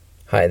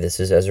Hi, this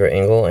is Ezra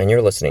Engel, and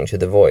you're listening to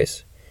The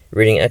Voice,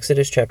 reading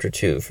Exodus chapter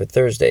 2 for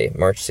Thursday,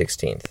 March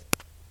 16th.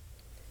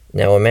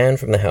 Now a man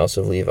from the house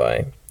of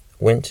Levi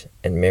went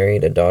and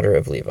married a daughter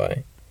of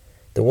Levi.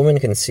 The woman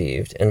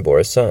conceived and bore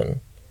a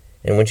son,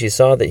 and when she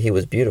saw that he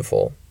was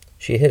beautiful,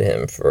 she hid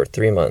him for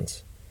 3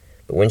 months.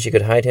 But when she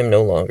could hide him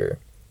no longer,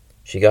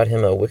 she got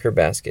him a wicker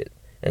basket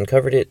and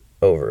covered it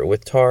over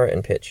with tar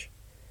and pitch.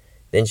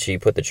 Then she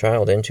put the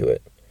child into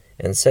it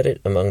and set it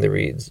among the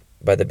reeds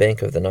by the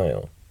bank of the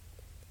Nile.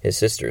 His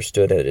sister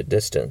stood at a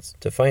distance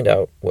to find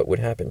out what would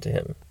happen to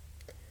him.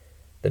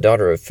 The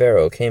daughter of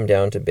Pharaoh came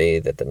down to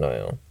bathe at the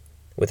Nile,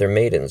 with her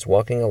maidens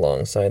walking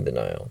alongside the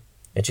Nile.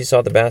 And she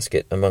saw the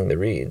basket among the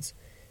reeds,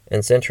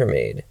 and sent her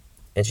maid,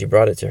 and she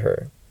brought it to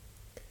her.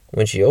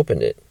 When she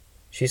opened it,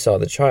 she saw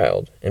the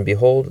child, and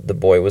behold, the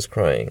boy was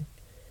crying.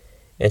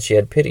 And she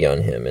had pity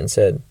on him, and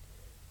said,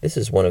 "This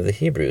is one of the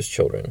Hebrews'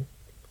 children."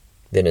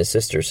 Then his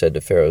sister said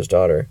to Pharaoh's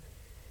daughter,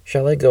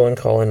 "Shall I go and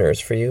call a nurse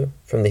for you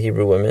from the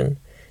Hebrew women,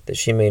 that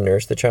she may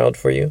nurse the child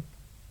for you?"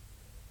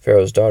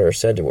 Pharaoh's daughter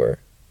said to her,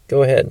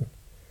 "Go ahead."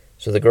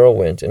 So the girl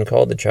went and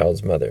called the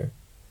child's mother.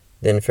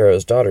 Then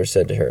Pharaoh's daughter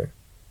said to her,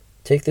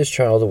 "Take this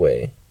child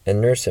away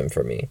and nurse him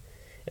for me,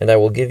 and I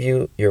will give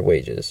you your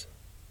wages."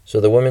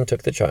 So the woman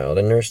took the child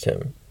and nursed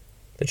him.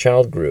 The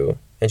child grew,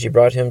 and she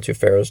brought him to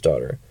Pharaoh's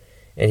daughter,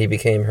 and he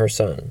became her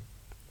son.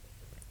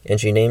 And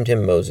she named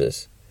him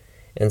Moses,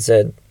 and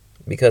said,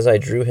 "Because I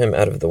drew him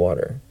out of the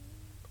water."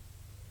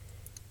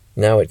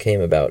 Now it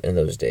came about in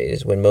those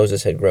days, when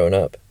Moses had grown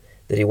up,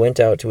 that he went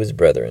out to his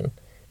brethren,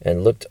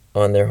 and looked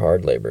on their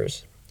hard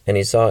labors. And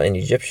he saw an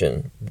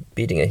Egyptian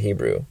beating a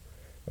Hebrew,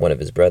 one of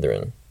his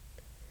brethren.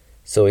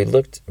 So he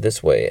looked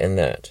this way and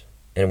that,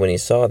 and when he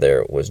saw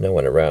there was no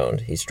one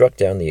around, he struck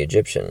down the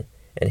Egyptian,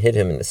 and hid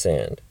him in the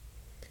sand.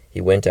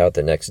 He went out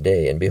the next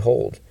day, and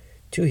behold,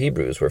 2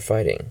 Hebrews were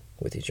fighting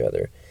with each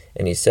other.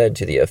 And he said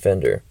to the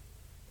offender,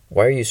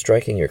 "Why are you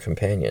striking your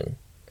companion?"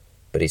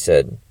 But he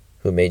said,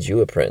 "Who made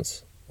you a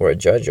prince, or a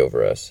judge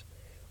over us?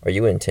 Are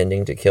you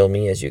intending to kill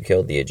me as you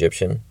killed the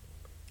Egyptian?"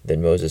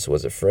 Then Moses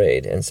was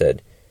afraid, and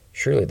said,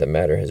 "Surely the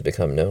matter has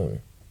become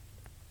known."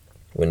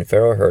 When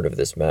Pharaoh heard of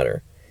this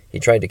matter, he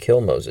tried to kill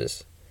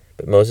Moses.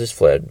 But Moses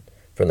fled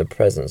from the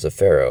presence of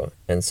Pharaoh,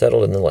 and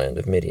settled in the land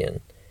of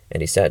Midian,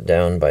 and he sat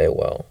down by a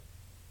well.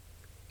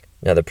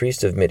 Now the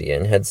priest of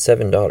Midian had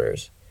 7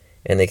 daughters,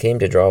 and they came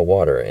to draw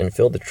water, and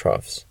filled the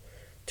troughs,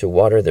 to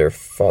water their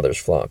father's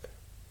flock.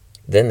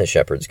 Then the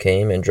shepherds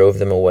came and drove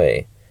them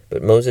away,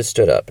 but Moses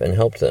stood up and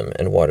helped them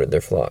and watered their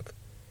flock.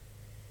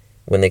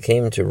 When they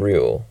came to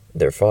Reuel,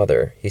 their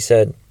father, he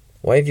said,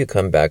 "Why have you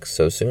come back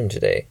so soon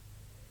today?"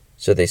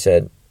 So they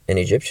said, "An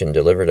Egyptian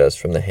delivered us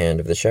from the hand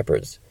of the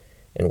shepherds,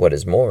 and what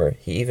is more,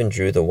 he even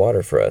drew the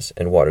water for us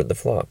and watered the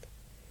flock."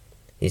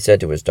 He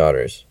said to his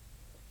daughters,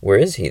 "Where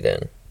is he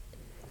then?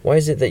 Why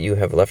is it that you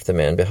have left the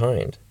man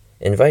behind?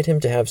 Invite him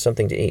to have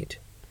something to eat."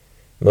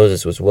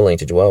 Moses was willing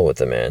to dwell with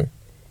the man,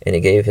 and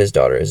he gave his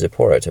daughter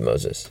Zipporah to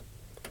Moses.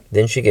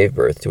 Then she gave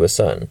birth to a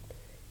son,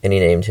 and he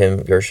named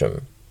him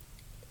Gershom.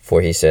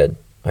 For he said,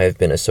 "I have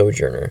been a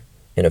sojourner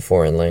in a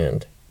foreign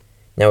land."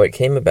 Now it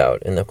came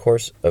about in the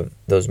course of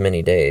those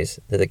many days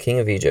that the king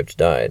of Egypt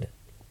died,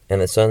 and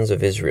the sons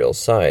of Israel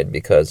sighed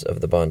because of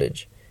the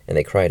bondage, and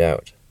they cried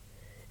out.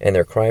 And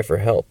their cry for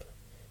help,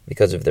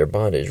 because of their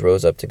bondage,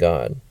 rose up to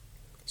God.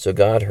 So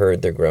God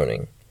heard their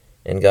groaning,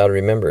 and God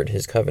remembered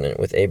his covenant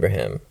with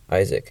Abraham,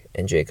 Isaac,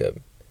 and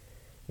Jacob.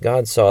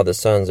 God saw the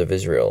sons of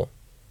Israel,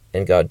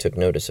 and God took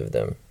notice of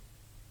them.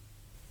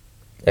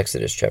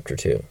 Exodus chapter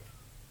 2.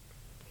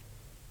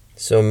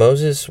 So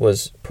Moses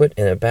was put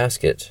in a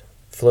basket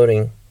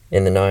floating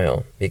in the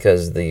Nile,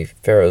 because the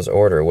Pharaoh's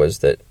order was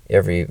that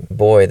every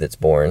boy that's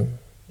born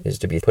is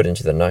to be put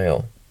into the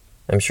Nile.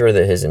 I'm sure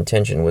that his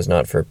intention was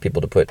not for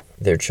people to put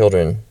their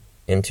children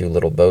into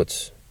little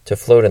boats to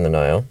float in the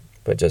Nile,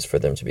 but just for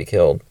them to be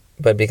killed.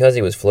 But because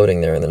he was floating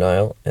there in the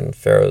Nile, and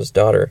Pharaoh's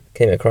daughter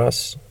came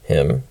across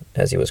him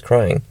as he was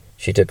crying,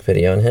 she took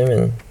pity on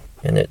him,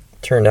 and it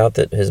turned out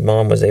that his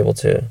mom was able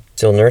to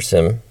still nurse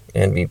him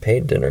and be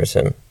paid to nurse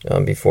him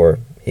before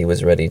he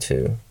was ready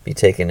to be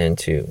taken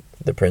into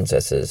the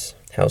princess's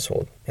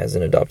household as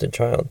an adopted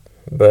child.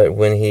 But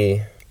when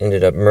he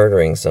ended up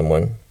murdering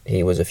someone,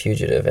 he was a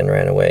fugitive and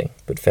ran away,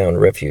 but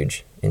found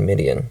refuge in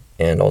Midian,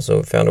 and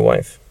also found a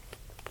wife.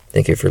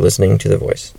 Thank you for listening to The Voice.